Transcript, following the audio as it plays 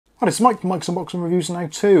Hi, this is Mike from Mike's Unboxing Reviews and How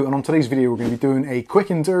To, and on today's video we're going to be doing a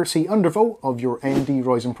quick and dirty undervolt of your AMD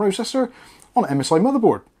Ryzen processor on an MSI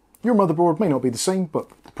motherboard. Your motherboard may not be the same, but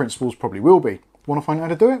the principles probably will be. Want to find out how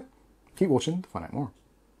to do it? Keep watching to find out more.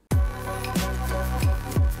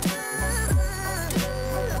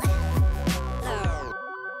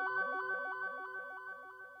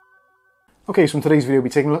 Okay, so in today's video we'll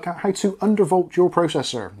be taking a look at how to undervolt your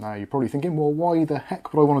processor. Now you're probably thinking, well, why the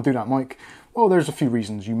heck would I want to do that, Mike? Well, there's a few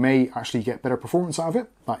reasons. You may actually get better performance out of it.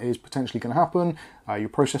 That is potentially going to happen. Your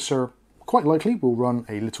processor quite likely will run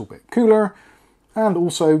a little bit cooler, and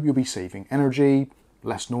also you'll be saving energy,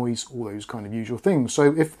 less noise, all those kind of usual things.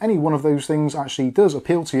 So if any one of those things actually does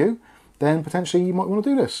appeal to you, then potentially you might want to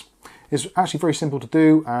do this. It's actually very simple to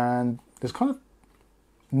do, and there's kind of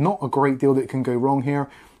not a great deal that can go wrong here.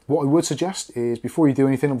 What I would suggest is before you do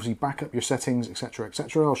anything, obviously back up your settings, etc,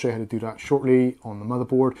 etc. I'll show you how to do that shortly on the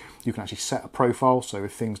motherboard. You can actually set a profile, so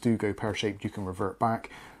if things do go pear-shaped, you can revert back.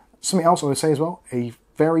 Something else I would say as well, a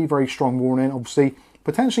very, very strong warning, obviously,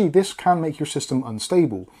 potentially this can make your system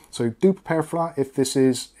unstable. So do prepare for that. If this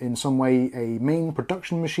is in some way a main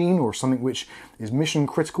production machine or something which is mission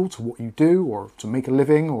critical to what you do or to make a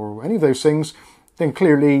living or any of those things, then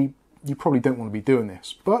clearly you probably don't want to be doing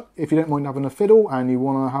this. But if you don't mind having a fiddle and you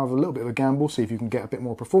want to have a little bit of a gamble, see if you can get a bit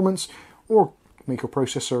more performance or make your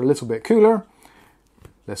processor a little bit cooler,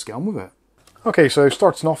 let's get on with it. Okay, so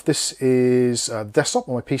starting off, this is desktop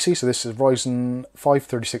on my PC. So this is Ryzen 5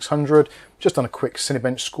 3600. Just done a quick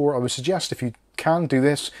Cinebench score. I would suggest if you can do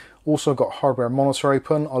this, also got hardware monitor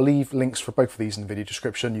open. I'll leave links for both of these in the video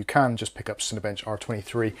description. You can just pick up Cinebench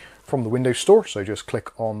R23 from the Windows Store. So just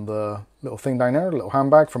click on the little thing down there, the little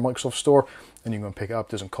handbag from Microsoft Store, and you can go and pick it up.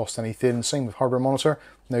 It doesn't cost anything. Same with hardware monitor,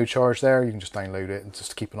 no charge there. You can just download it and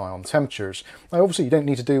just keep an eye on the temperatures. Now obviously you don't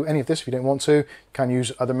need to do any of this if you don't want to. You can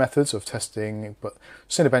use other methods of testing, but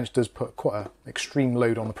Cinebench does put quite an extreme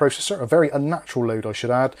load on the processor, a very unnatural load I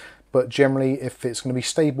should add, but generally if it's going to be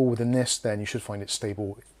stable within this, then you should find it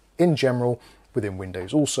stable in general within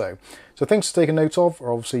Windows also. So things to take a note of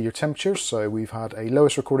are obviously your temperatures. So we've had a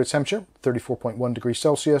lowest recorded temperature, 34.1 degrees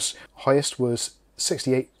Celsius, highest was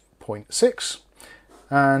 68.6,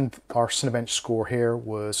 and our Cinebench score here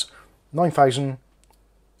was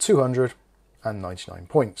 9,299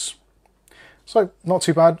 points. So not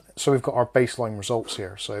too bad. So we've got our baseline results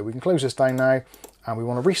here. So we can close this down now, and we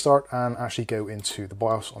want to restart and actually go into the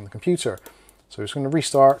BIOS on the computer. So it's going to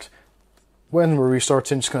restart. When we're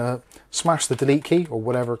restarting, just going to smash the delete key or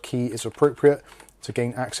whatever key is appropriate to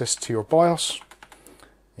gain access to your BIOS.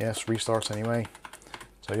 Yes, restarts anyway.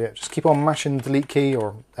 So yeah, just keep on mashing the delete key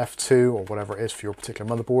or F2 or whatever it is for your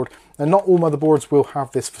particular motherboard. And not all motherboards will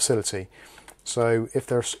have this facility. So if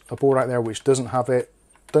there's a board out there which doesn't have it,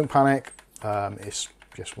 don't panic. It's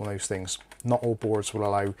just one of those things. Not all boards will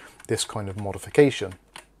allow this kind of modification.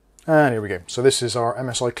 And here we go. So this is our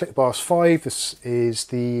MSI ClickBIOS 5. This is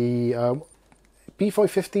the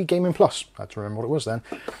B550 Gaming Plus. I had to remember what it was then.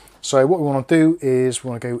 So what we want to do is we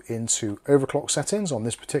want to go into overclock settings on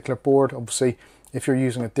this particular board. Obviously, if you're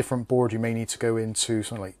using a different board, you may need to go into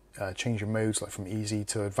something like change your modes, like from easy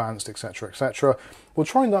to advanced, etc, etc. We'll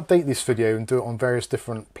try and update this video and do it on various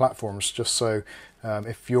different platforms, just so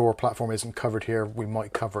if your platform isn't covered here, we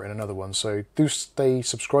might cover it in another one. So do stay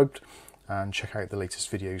subscribed and check out the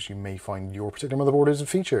latest videos. You may find your particular motherboard isn't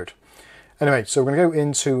featured. Anyway, so we're going to go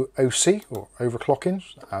into OC, or overclocking,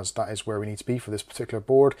 as that is where we need to be for this particular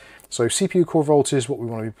board. So CPU core voltage is what we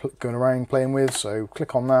want to be going around playing with, so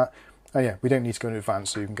click on that. And yeah, we don't need to go into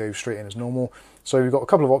advanced, so you can go straight in as normal. So we've got a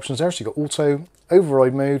couple of options there. So you've got auto,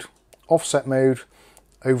 override mode, offset mode,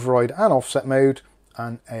 override and offset mode,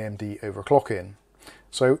 and AMD overclocking.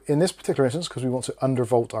 So in this particular instance, because we want to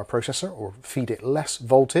undervolt our processor or feed it less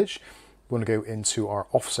voltage, we want to go into our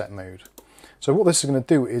offset mode. So what this is going to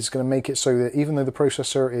do is going to make it so that even though the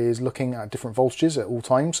processor is looking at different voltages at all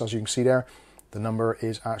times, as you can see there, the number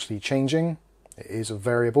is actually changing. It is a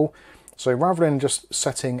variable. So rather than just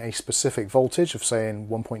setting a specific voltage of saying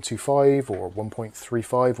 1.25 or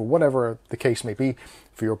 1.35 or whatever the case may be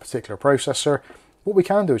for your particular processor, what we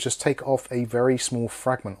can do is just take off a very small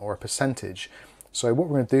fragment or a percentage. So what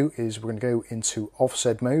we're going to do is we're going to go into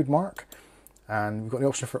offset mode mark, and we've got the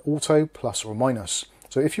option for auto, plus or minus.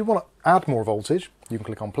 So if you want to add more voltage, you can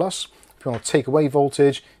click on plus. If you want to take away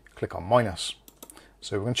voltage, click on minus.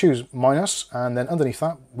 So we're going to choose minus, and then underneath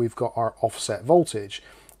that, we've got our offset voltage.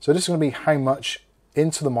 So this is going to be how much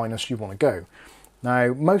into the minus you want to go.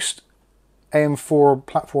 Now, most AM4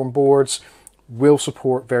 platform boards will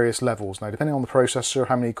support various levels. Now, depending on the processor,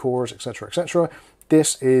 how many cores, etc, etc,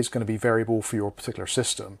 this is going to be variable for your particular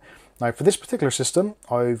system. Now for this particular system,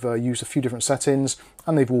 I've used a few different settings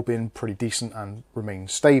and they've all been pretty decent and remain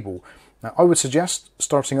stable. Now I would suggest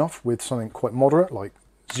starting off with something quite moderate like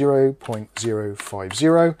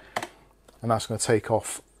 0.050, and that's going to take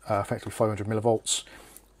off effectively 500 millivolts,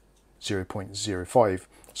 0.05.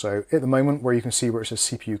 So at the moment where you can see where it says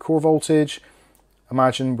CPU core voltage,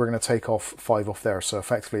 imagine we're going to take off 5 off there. So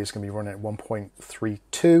effectively it's going to be running at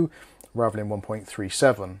 1.32 rather than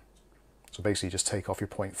 1.37. So basically just take off your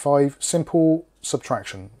 0.5, simple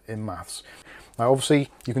subtraction in maths. Now obviously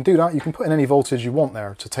you can do that, you can put in any voltage you want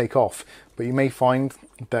there to take off, but you may find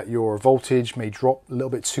that your voltage may drop a little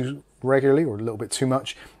bit too regularly or a little bit too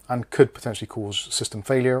much and could potentially cause system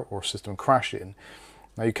failure or system crashing.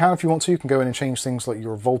 Now you can, if you want to, you can go in and change things like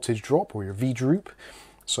your voltage drop or your V droop.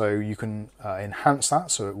 So you can enhance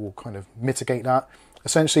that so it will kind of mitigate that.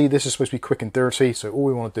 Essentially, this is supposed to be quick and dirty, so all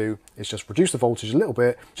we want to do is just reduce the voltage a little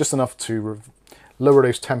bit, just enough to lower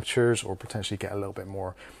those temperatures or potentially get a little bit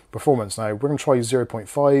more performance. Now, we're going to try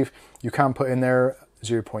 0.5. You can put in there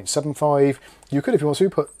 0.75. You could, if you want to,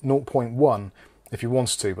 put 0.1 if you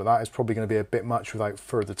wanted to, but that is probably going to be a bit much without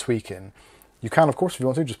further tweaking. You can, of course, if you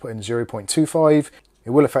want to, just put in 0.25. It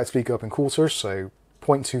will effectively go up in quarters, so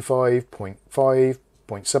 0.25, 0.5,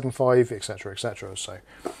 0.75, etc., etc. So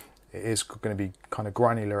it is going to be kind of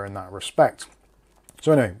granular in that respect.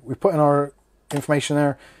 So anyway, we've put in our information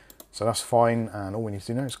there, so that's fine, and all we need to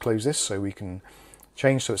do now is close this so we can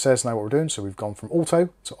change. So it says now what we're doing, so we've gone from auto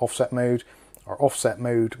to offset mode. Our offset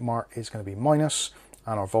mode mark is going to be minus,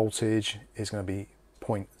 and our voltage is going to be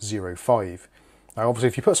 0.05. Now obviously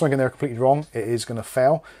if you put something in there completely wrong, it is going to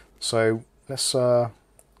fail, so let's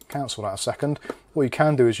cancel that a second. What you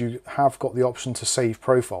can do is you have got the option to save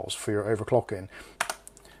profiles for your overclocking.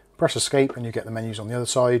 Press escape and you get the menus on the other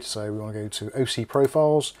side. So we want to go to OC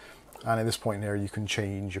profiles, and at this point here you can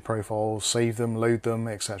change your profiles, save them, load them,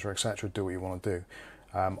 etc., etc. Do what you want to do.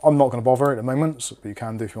 I'm not going to bother at the moment, but you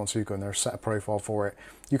can do if you want to. Go in there, set a profile for it.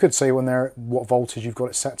 You could say on there what voltage you've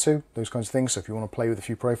got it set to, those kinds of things. So if you want to play with a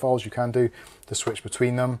few profiles, you can do to switch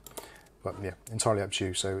between them. But yeah, entirely up to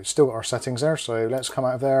you. So it's still got our settings there. So let's come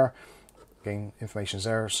out of there. Again, information's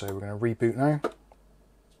there. So we're going to reboot now.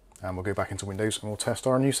 And we'll go back into Windows and we'll test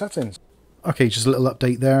our new settings. Okay, just a little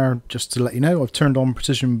update there, just to let you know. I've turned on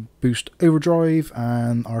Precision Boost Overdrive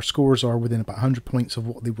and our scores are within about 100 points of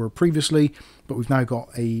what they were previously. But we've now got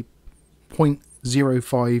a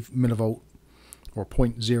 0.05 millivolt or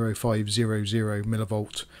 0.0500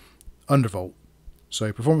 millivolt undervolt.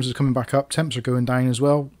 So performance is coming back up, temps are going down as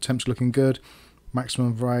well, temps looking good,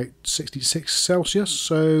 maximum of about 66 Celsius.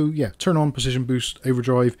 So yeah, turn on Precision Boost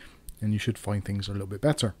Overdrive and you should find things a little bit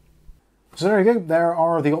better. So there you go, there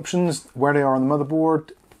are the options, where they are on the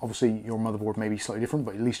motherboard. Obviously your motherboard may be slightly different,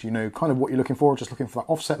 but at least you know kind of what you're looking for, just looking for that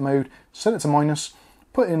offset mode. Set it to minus,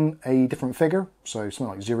 put in a different figure, so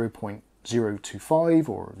something like 0.025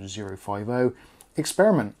 or 0.50.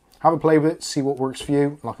 Experiment, have a play with it, see what works for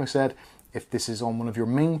you. Like I said, if this is on one of your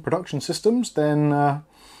main production systems, then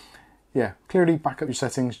yeah, clearly back up your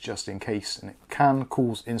settings just in case, and it can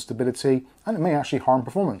cause instability and it may actually harm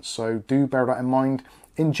performance, so do bear that in mind.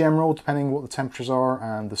 In general, depending what the temperatures are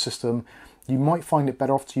and the system, you might find it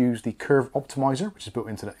better off to use the curve optimizer, which is built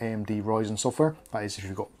into the AMD Ryzen software. That is if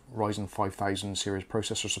you've got Ryzen 5000 series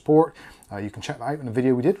processor support. You can check that out in the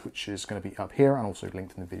video we did, which is going to be up here and also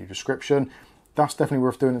linked in the video description. That's definitely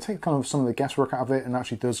worth doing. It takes kind of some of the guesswork out of it and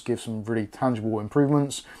actually does give some really tangible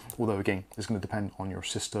improvements. Although again, it's going to depend on your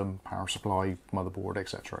system, power supply, motherboard,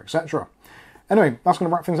 etc., etc. Anyway, that's going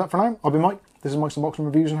to wrap things up for now. I've been Mike. This is Mike's Unboxing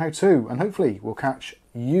Reviews and How To, and hopefully we'll catch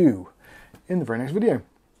you in the very next video.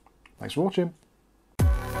 Thanks for watching.